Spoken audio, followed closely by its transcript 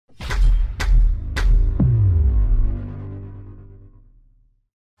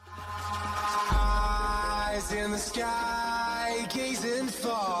in the sky, gazing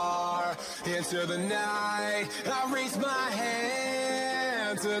far into the night. I raise my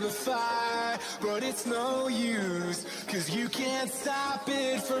hand to the fire, but it's no use, 'cause you can't stop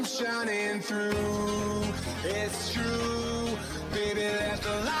it from shining through. It's true, baby, let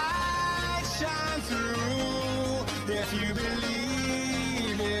the light shine through. If you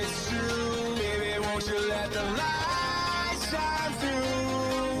believe it's true, baby, won't you let the light shine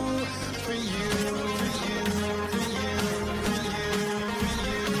through for you.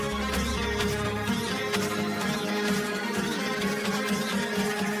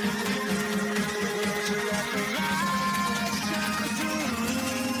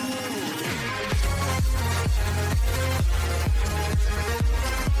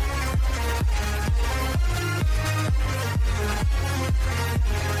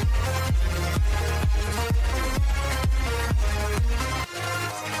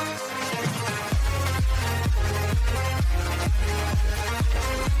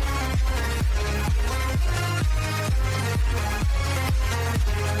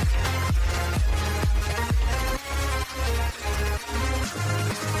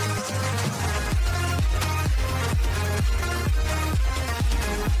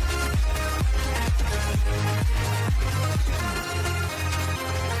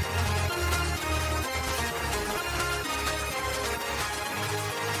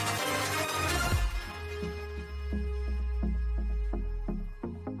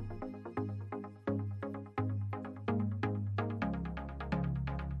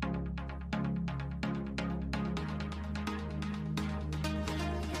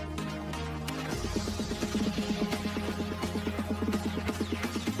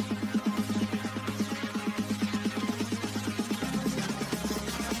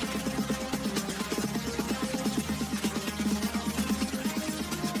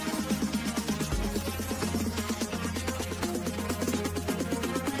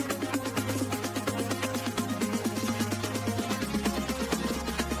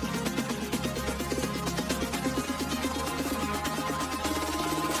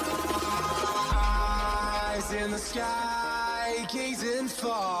 In the sky, gazing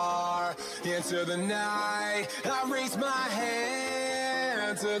far into the night. I raise my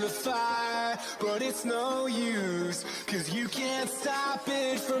hand to the fire, but it's no use, 'cause you can't stop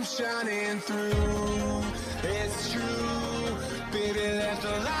it from shining through. It's true, baby, let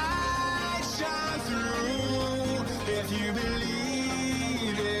the light shine through. If you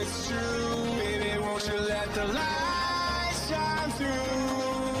believe it's true, baby, won't you let the light shine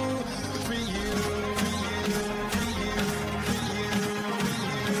through for you.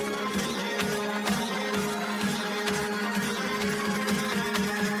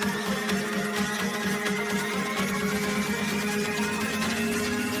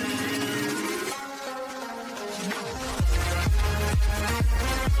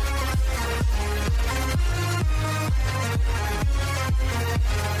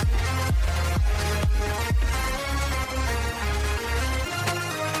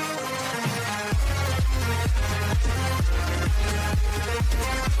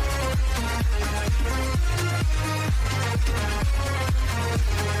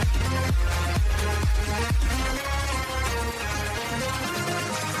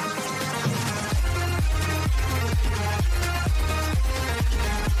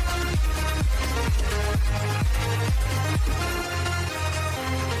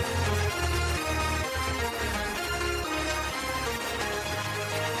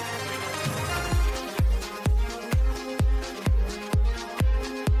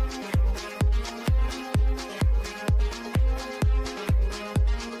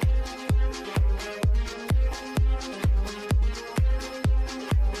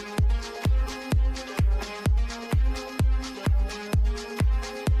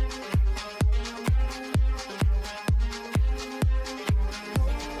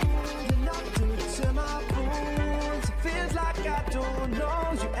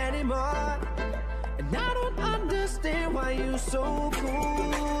 So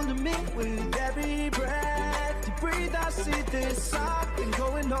cool to me. With every breath you breathe, I see there's something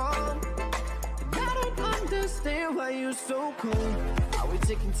going on. And I don't understand why you're so cold. Are we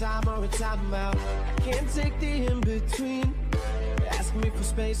taking time or a time out? I can't take the in-between. Ask me for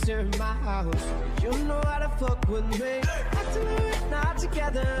space here in my house. You know how to fuck with me. After we're not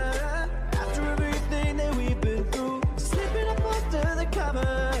together, after everything that we've been through, slipping up under the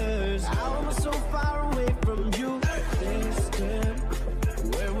covers. How am I so far away from you? Distant,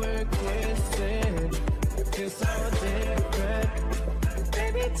 where we're kissing, feels so different.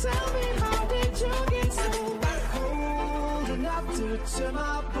 Baby, tell me, how did you get so cold enough to turn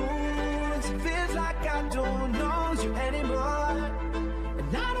my bones wounds. It feels like I don't know you anymore.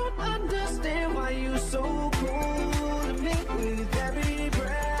 And I don't understand why you're so cold to me. With every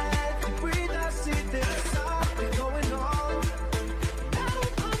breath you breathe, I see there's something going on. And I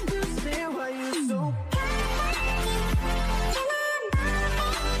don't understand why you're so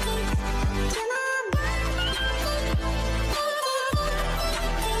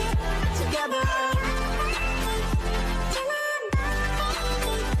together.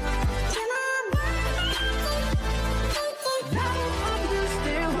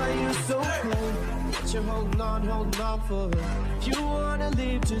 So cold, but you're holding on for her. If you wanna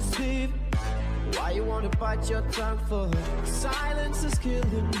leave, just leave. Why you wanna bite your tongue for her? Silence is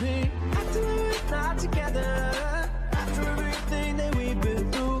killing me. After we're not together, after everything that we've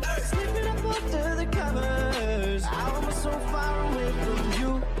been through, sleeping up under the covers. How am I so far away from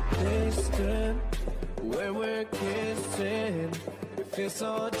you? This time, when we're kissing, it feels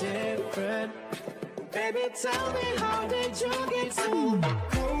so different. Baby, tell me, how did you get so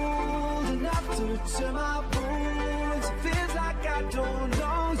cold enough to chill my bones? It feels like I don't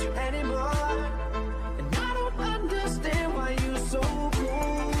know you anymore. And I don't understand why you're so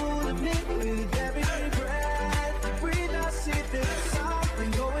cold to me. With every breath you breathe, I see there's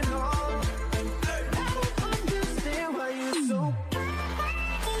something going on. And I don't understand why you're so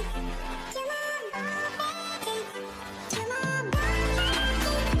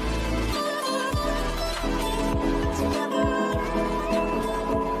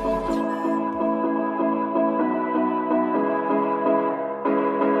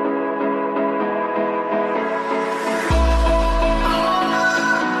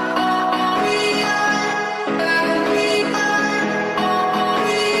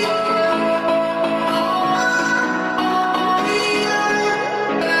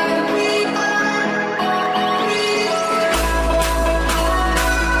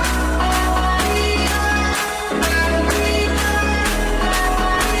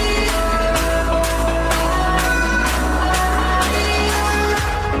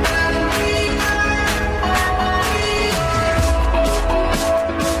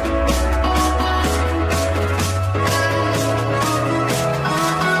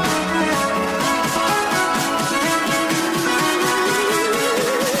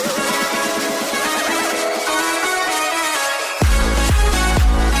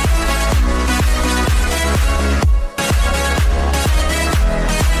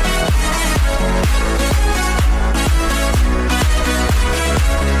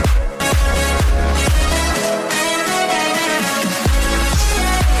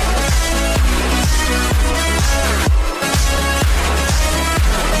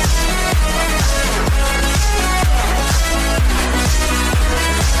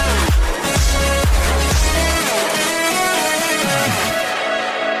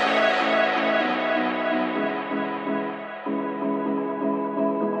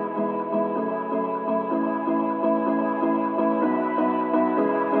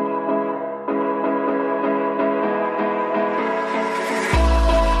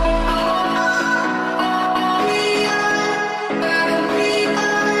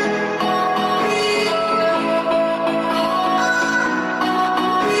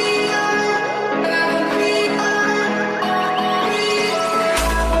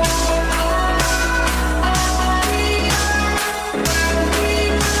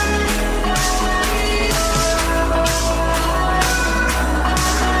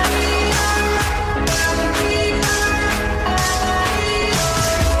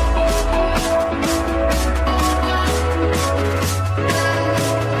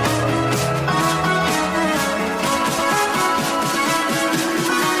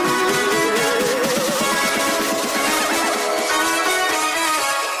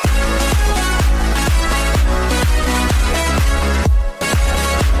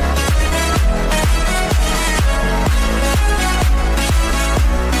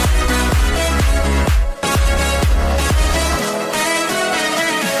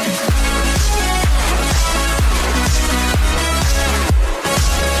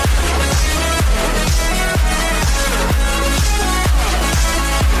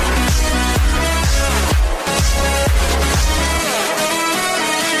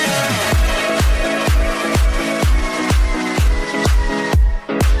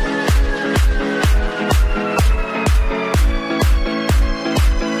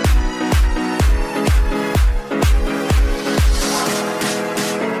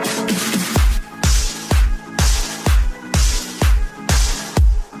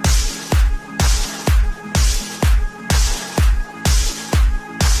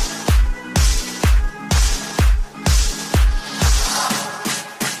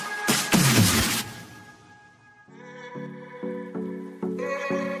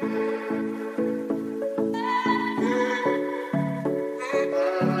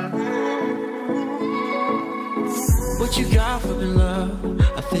What you got for me, love?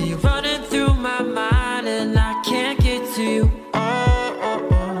 I feel you running through my mind and I can't get to you.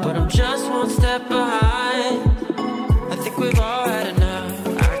 But I'm just one step behind. I think we've all had enough.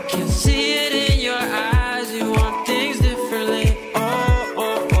 I can see it in your eyes. You want things differently.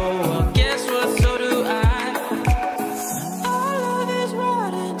 Well, guess what? So do I. Our love is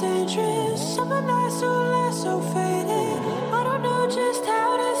wild and dangerous. Summer nights so last so faded. I don't know just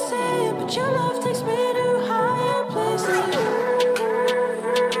how to say it, but your love takes me to higher places.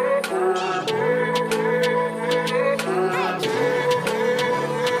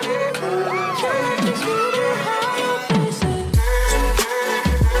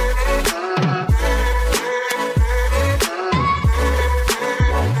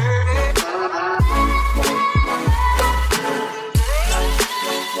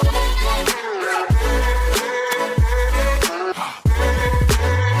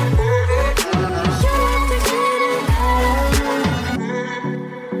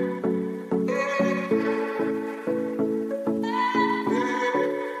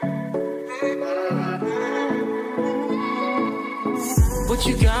 What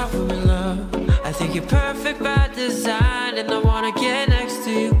you got for me, love? I think you're perfect by design, and I wanna get